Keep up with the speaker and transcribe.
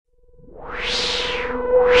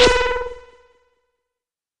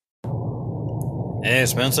Hey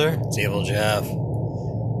Spencer, it's Evil Jeff.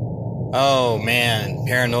 Oh man,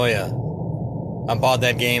 Paranoia. I bought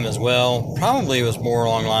that game as well. Probably it was more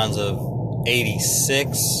along the lines of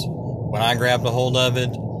 86 when I grabbed a hold of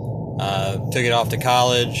it. Took it off to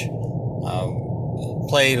college.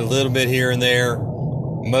 Played a little bit here and there.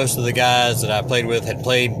 Most of the guys that I played with had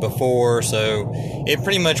played before, so it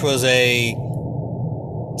pretty much was a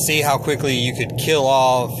see how quickly you could kill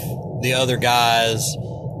off the other guys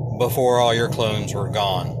before all your clones were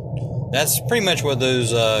gone. That's pretty much what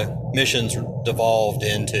those missions devolved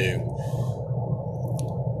into.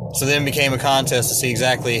 So then it became a contest to see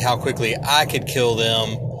exactly how quickly I could kill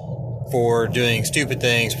them for doing stupid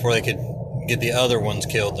things before they could get the other ones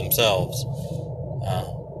killed themselves.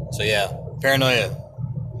 So yeah, Paranoia.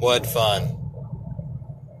 What fun.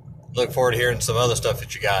 Look forward to hearing some other stuff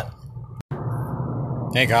that you got.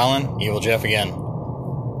 Hey Colin, Evil Jeff again.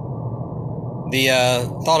 The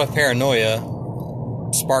thought of Paranoia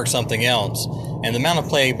sparked something else, and the amount of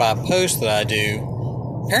play by post that I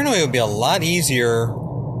do, Paranoia would be a lot easier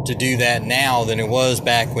to do that now than it was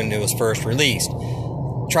back when it was first released.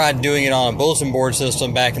 Tried doing it on a bulletin board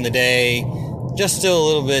system back in the day, just still a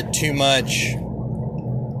little bit too much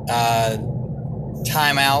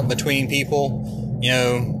time out between people. You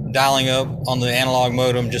know, dialing up on the analog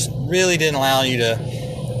modem just really didn't allow you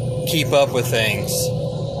to keep up with things.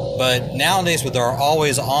 But nowadays with our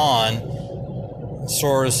always on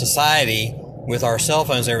sort of society, with our cell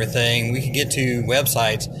phones and everything, we can get to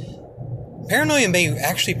websites. Paranoia may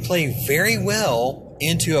actually play very well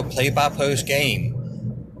into a play-by-post game.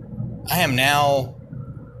 I am now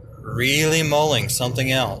really mulling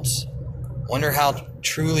something else. Wonder how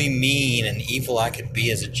truly mean and evil I could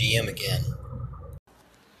be as a GM again.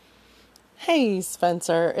 Hey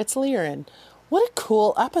Spencer, it's Liren. What a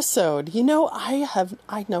cool episode. You know,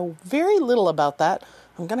 I know very little about that.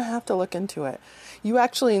 I'm going to have to look into it. You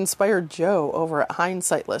actually inspired Joe over at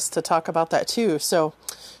Hindsight List to talk about that too. So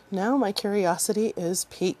now my curiosity is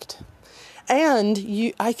piqued.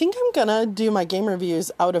 And I think I'm going to do my game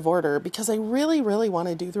reviews out of order because I really, really want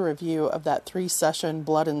to do the review of that 3-session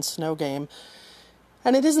Blood and Snow game.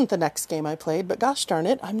 And it isn't the next game I played, but gosh darn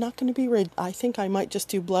it, I'm not going to be I think I might just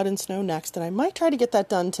do Blood and Snow next, and I might try to get that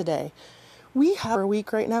done today. We have a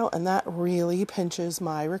week right now, and that really pinches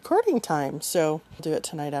my recording time, so I'll do it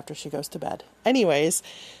tonight after she goes to bed. Anyways,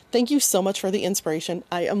 thank you so much for the inspiration.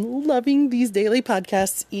 I am loving these daily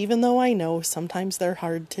podcasts, even though I know sometimes they're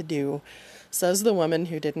hard to do. Says the woman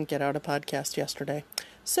who didn't get out a podcast yesterday.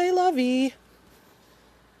 C'est la vie.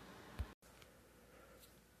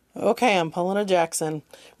 Okay, I'm pulling a Jackson.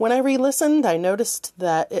 When I re-listened, I noticed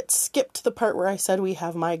that it skipped the part where I said we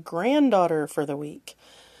have my granddaughter for the week.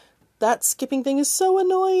 That skipping thing is so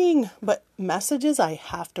annoying, but messages I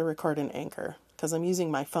have to record in Anchor because I'm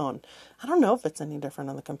using my phone. I don't know if it's any different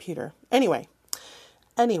on the computer. Anyway,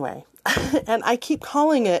 and I keep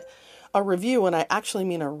calling it a review when I actually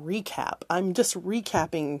mean a recap. I'm just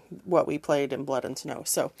recapping what we played in Blood and Snow.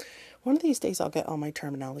 So one of these days I'll get all my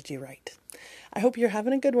terminology right. I hope you're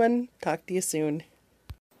having a good one. Talk to you soon.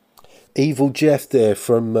 Evil Jeff there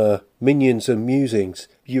from Minions and Musings.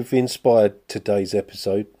 You've inspired today's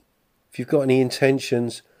episode. If you've got any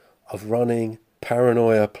intentions of running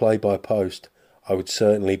Paranoia play-by-post, I would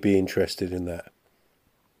certainly be interested in that.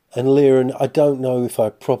 And Liren, I don't know if I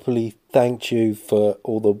properly thanked you for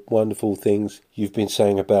all the wonderful things you've been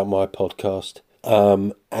saying about my podcast.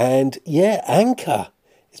 And yeah, Anchor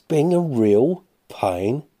is being a real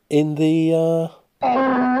pain in the...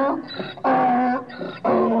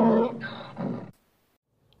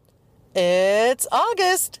 It's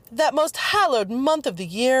August, that most hallowed month of the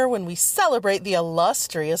year when we celebrate the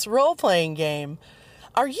illustrious role-playing game.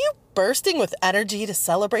 Are you bursting with energy to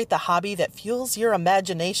celebrate the hobby that fuels your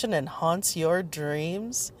imagination and haunts your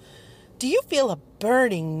dreams? Do you feel a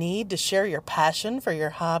burning need to share your passion for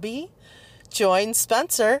your hobby? Join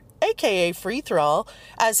Spencer, aka Freethrall,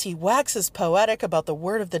 as he waxes poetic about the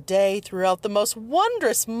word of the day throughout the most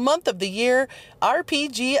wondrous month of the year,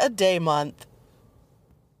 RPGaDAY month.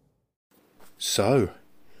 So,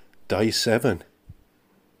 day 7.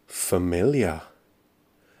 Familiar.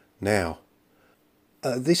 Now,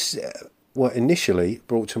 this initially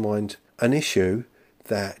brought to mind an issue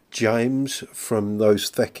that James from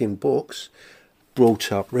those Theckin books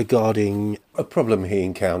brought up regarding a problem he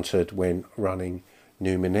encountered when running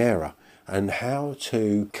Numenera and how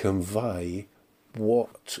to convey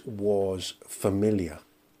what was familiar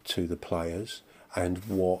to the players and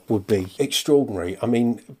what would be extraordinary. I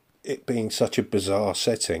mean, it being such a bizarre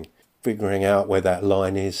setting, figuring out where that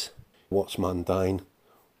line is, what's mundane,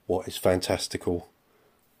 what is fantastical,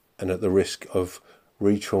 and at the risk of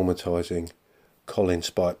re-traumatising Colin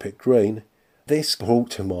Spike Pitt Green, this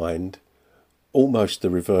brought to mind almost the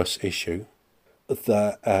reverse issue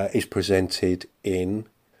that is presented in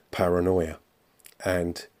Paranoia,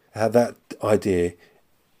 and how that idea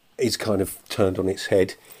is kind of turned on its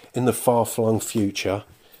head. In the far-flung future,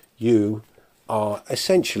 you are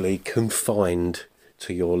essentially confined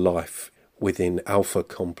to your life within Alpha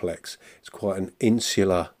Complex. It's quite an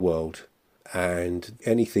insular world, and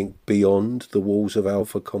anything beyond the walls of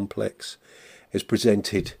Alpha Complex is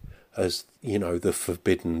presented as, you know, the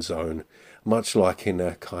forbidden zone, much like in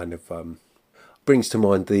a kind of brings to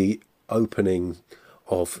mind the opening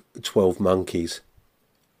of 12 Monkeys,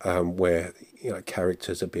 where, you know,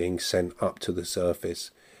 characters are being sent up to the surface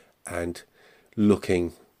and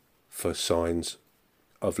looking for signs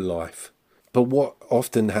of life. But what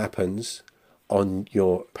often happens on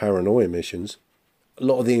your paranoia missions, a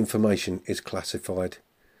lot of the information is classified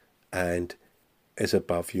and is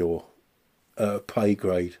above your pay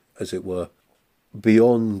grade, as it were,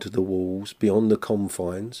 beyond the walls, beyond the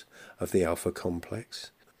confines of the Alpha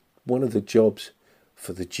Complex. One of the jobs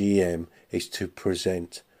for the GM is to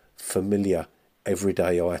present familiar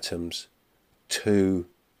everyday items to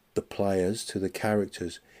the players, to the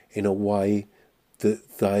characters, in a way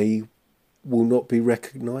that they will not be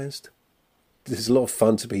recognised. There's a lot of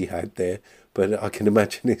fun to be had there, but I can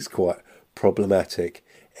imagine it's quite problematic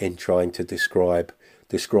in trying to describe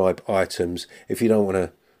items if you don't want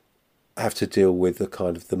to have to deal with the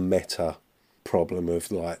kind of the meta problem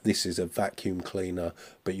of, like, this is a vacuum cleaner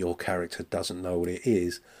but your character doesn't know what it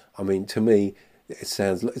is. I mean, to me it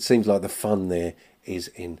seems like the fun there is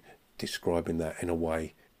in describing that in a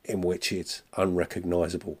way in which it's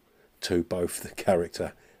unrecognisable to both the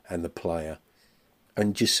character and the player,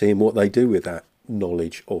 and just seeing what they do with that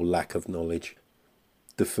knowledge or lack of knowledge.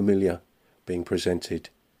 The familiar being presented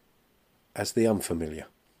as the unfamiliar.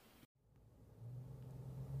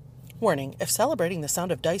 Warning, if celebrating the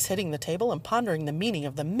sound of dice hitting the table and pondering the meaning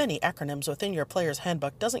of the many acronyms within your player's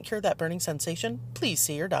handbook doesn't cure that burning sensation, please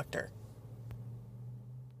see your doctor.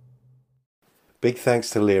 Big thanks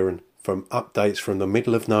to Liren from Updates from the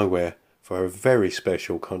Middle of Nowhere for her very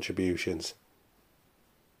special contributions.